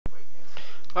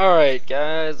Alright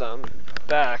guys, I'm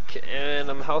back and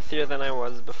I'm healthier than I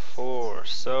was before.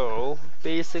 So,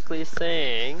 basically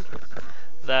saying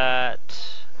that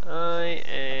I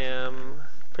am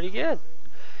pretty good.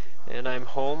 And I'm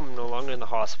home, I'm no longer in the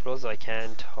hospital, so I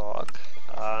can talk.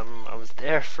 I was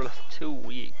there for 2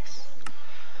 weeks.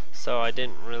 So I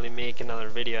didn't really make another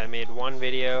video. I made one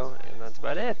video and that's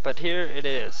about it, but here it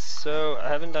is. So I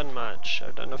haven't done much.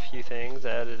 I've done a few things. I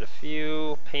added a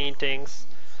few paintings,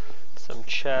 some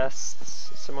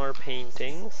chests, some more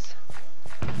paintings,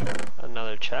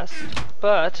 another chest,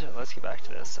 but let's get back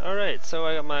to this. Alright, so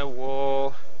I got my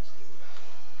wool.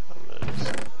 I'm gonna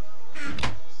just,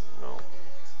 no.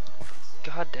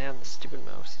 God damn, the stupid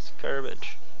mouse is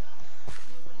garbage.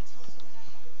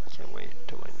 Can't wait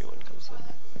till my new one comes in.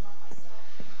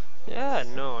 Yeah,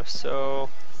 no, so,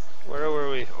 where were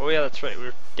we? Oh yeah, that's right, we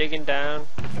were digging down,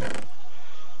 and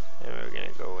we were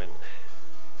gonna go and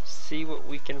see what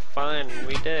we can find when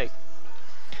we dig.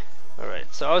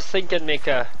 Alright, so I was thinking make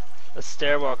a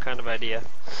stairwell kind of idea.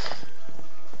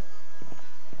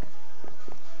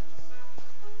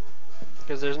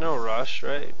 Because there's no rush,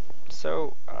 right?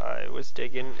 So I was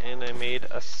digging and I made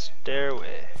a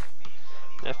stairway.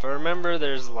 If I remember,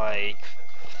 there's like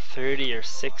 30 or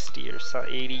 60 or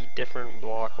 80 different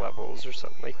block levels or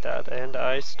something like that, and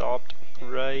I stopped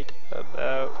right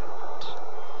about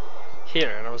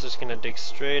here, and I was just gonna dig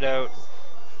straight out,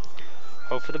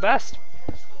 hope for the best.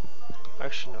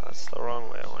 Actually, no, that's the wrong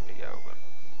way I wanted to go.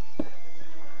 But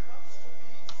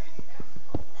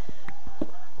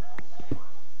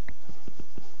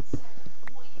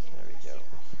there we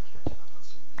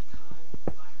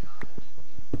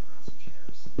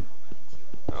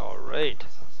go. Alright.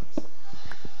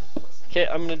 Okay,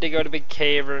 I'm gonna dig out a big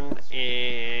cavern,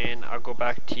 and I'll go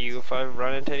back to you if I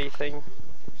run into anything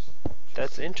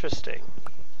that's interesting.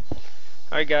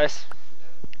 Alright guys.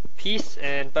 Peace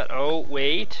and, but oh,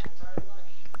 wait.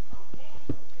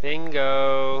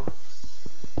 Bingo.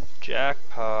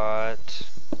 Jackpot.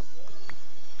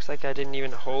 Looks like I didn't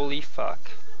even, holy fuck.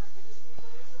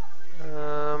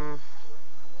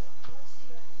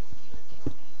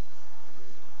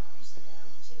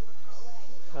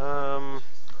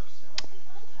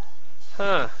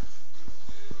 Huh.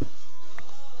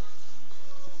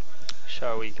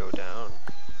 Shall we go down?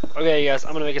 Okay guys,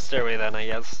 I'm gonna make a stairway then, I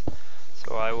guess.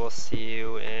 So I will see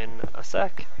you in a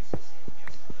sec.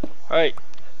 Alright.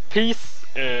 Peace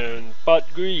and butt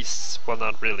grease. Well,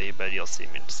 not really, but you'll see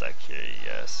me in a sec here,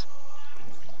 yes.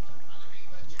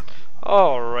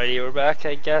 Alrighty, we're back,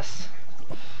 I guess.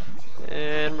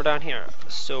 And we're down here.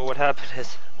 So what happened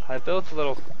is, I built a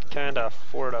little kind of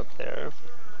fort up there.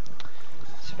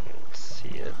 So you can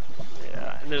see it.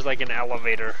 Yeah, and there's like an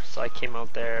elevator. So I came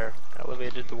out there,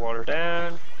 elevated the water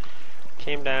down,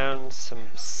 came down some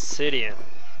obsidian.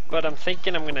 But I'm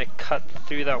thinking I'm gonna cut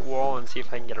through that wall and see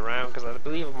if I can get around, because I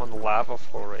believe I'm on the lava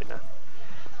floor right now.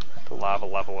 The lava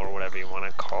level, or whatever you want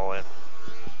to call it.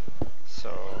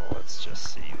 So let's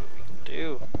just see what we can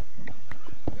do.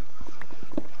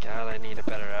 God, I need a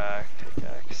better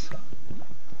pickaxe.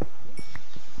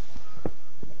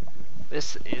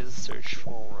 This is search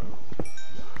for room.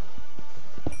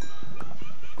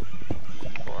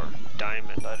 Or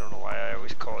diamond, I don't know why I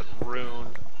always call it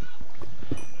rune.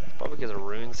 Probably because of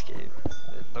RuneScape.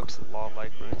 It looks a lot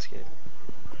like RuneScape.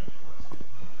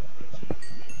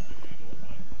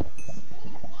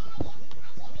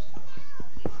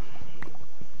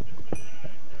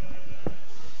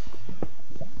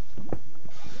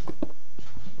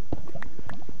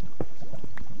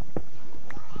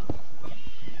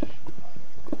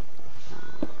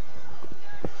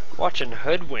 Watching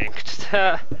Hoodwinked. It's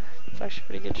actually a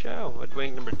pretty good show.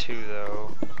 Hoodwinked number 2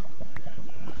 though.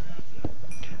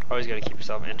 Always gotta keep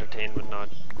yourself entertained with not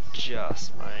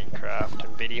just Minecraft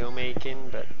and video making,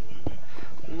 but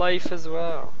life as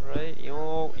well, right?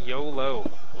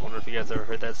 YOLO. I wonder if you guys ever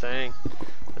heard that saying.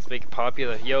 Let's make it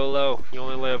popular. YOLO. You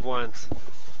only live once.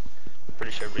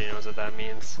 Pretty sure everybody knows what that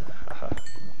means.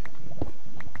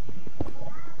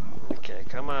 Okay,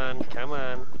 come on, come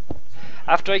on.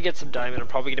 After I get some diamond, I'm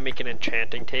probably gonna make an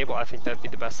enchanting table. I think that'd be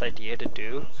the best idea to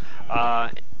do.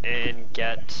 And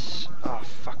get, oh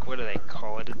fuck, what do they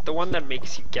call it? The one that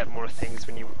makes you get more things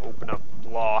when you open up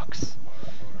blocks.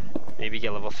 Maybe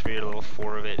get level 3 or level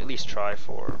 4 of it. At least try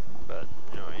 4. But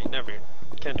you know,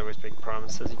 you can't always make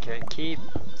promises you can't keep.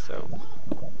 So,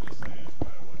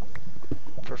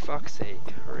 for fuck's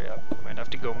sake, hurry up. Might have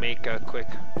to go make a quick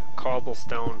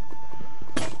cobblestone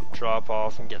drop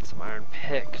off and get some iron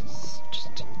picks,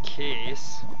 just in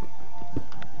case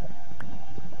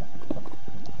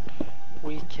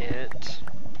we can't,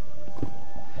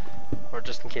 or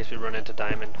just in case we run into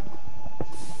diamond.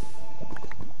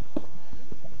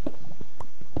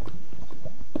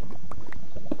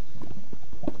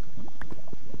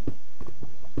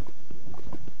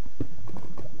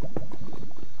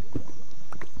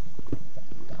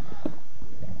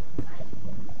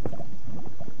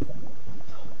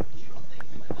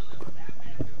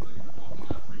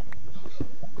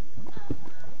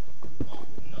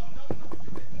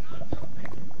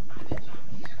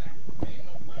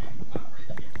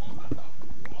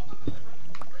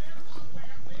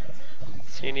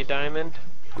 See any diamond?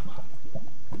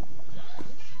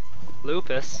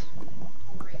 Lupus.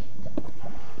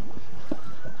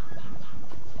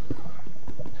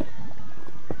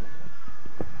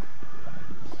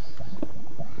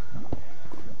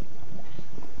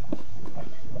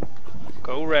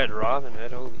 Go Red Robin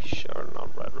Hood. Holy shit,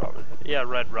 not Red Robin Hood. Yeah,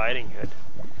 Red Riding Hood.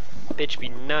 Bitch be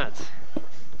nuts.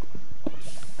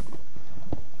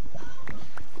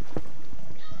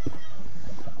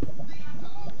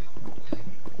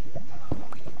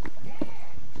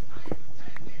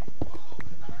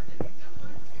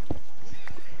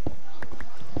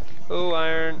 Oh,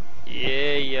 iron.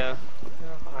 Yeah.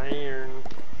 Iron.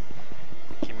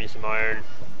 Give me some iron.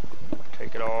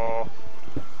 Take it all.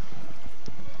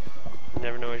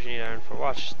 Never know what you need iron for.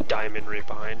 Watch diamond right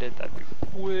behind it. That'd be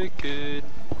wicked.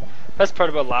 Best part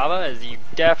about lava is you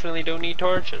definitely don't need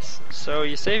torches. So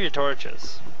you save your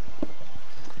torches.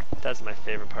 That's my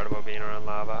favorite part about being around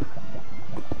lava.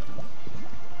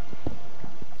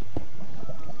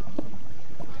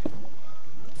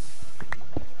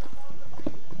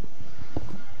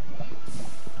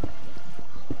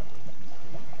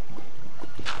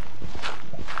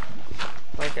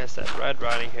 Like I said, Red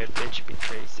Riding Hood, bitch be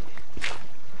crazy.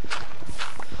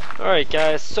 Alright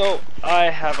guys, so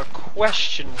I have a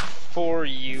question for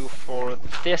you for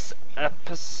this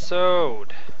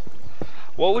episode.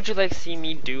 What would you like to see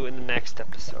me do in the next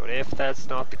episode? If that's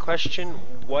not the question,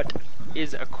 what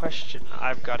is a question?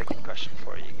 I've got a good question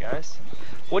for you guys.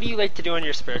 What do you like to do in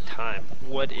your spare time?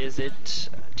 What is it?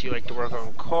 Do you like to work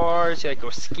on cars? Do you like to go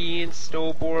skiing,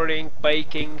 snowboarding,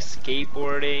 biking,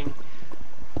 skateboarding?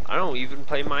 I don't know, even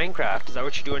play Minecraft. Is that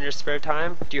what you do in your spare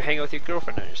time? Do you hang out with your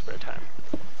girlfriend in your spare time?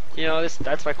 You know,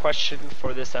 that's my question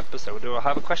for this episode. I'll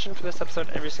have a question for this episode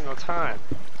every single time.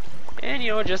 And, you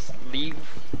know, just leave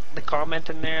the comment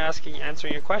in there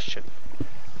answering your question.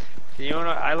 You know what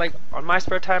I like, on my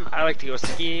spare time, I like to go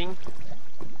skiing,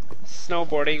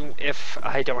 snowboarding if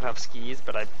I don't have skis,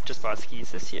 but I just bought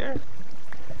skis this year.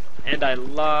 And I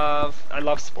love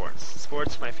sports.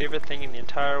 Sports are my favorite thing in the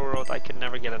entire world. I could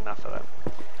never get enough of them.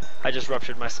 I just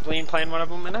ruptured my spleen playing one of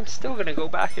them, and I'm still going to go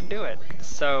back and do it.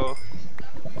 So,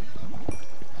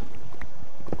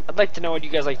 I'd like to know what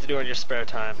you guys like to do in your spare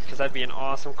time, because that'd be an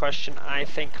awesome question, I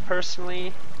think,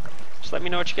 personally. Just let me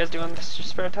know what you guys do in your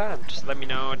spare time. Just let me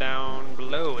know down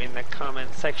below in the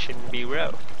comment section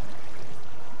below.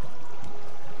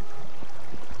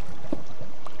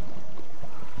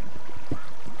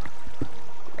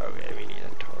 Okay, we need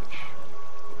a torch.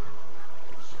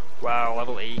 Wow,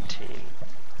 level 18.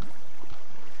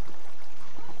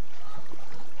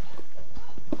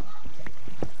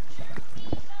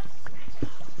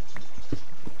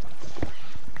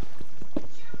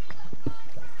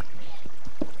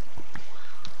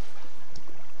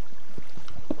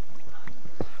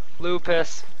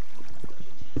 Lupus.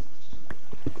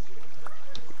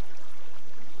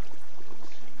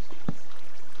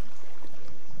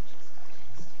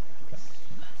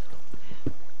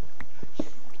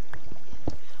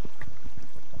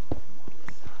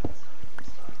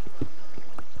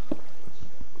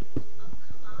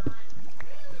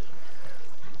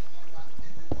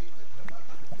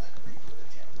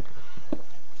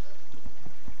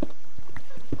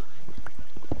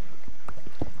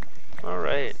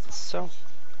 Alright, so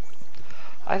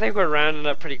I think we're rounding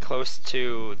up pretty close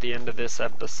to the end of this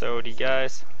episode, you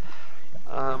guys.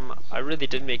 I really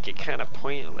did make it kind of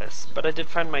pointless, but I did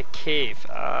find my cave.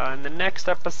 In the next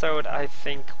episode, I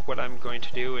think what I'm going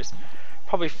to do is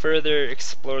probably further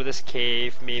explore this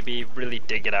cave, maybe really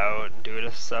dig it out and do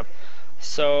it stuff.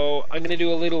 So I'm going to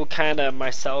do a little kind of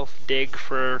myself dig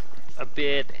for a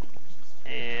bit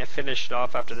and finish it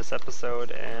off after this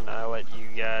episode, and I'll let you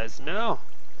guys know.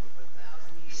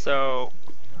 So,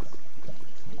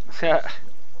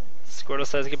 Squirtle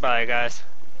says goodbye, guys.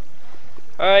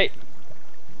 Alright.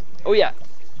 Oh yeah,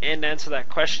 and to answer that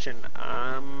question,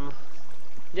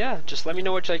 yeah, just let me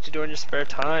know what you like to do in your spare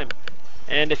time.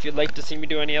 And if you'd like to see me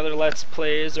do any other Let's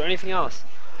Plays or anything else.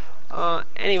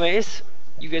 Anyways,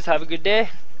 you guys have a good day.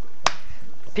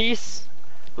 Peace,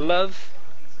 love,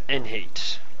 and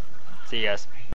hate. See you guys.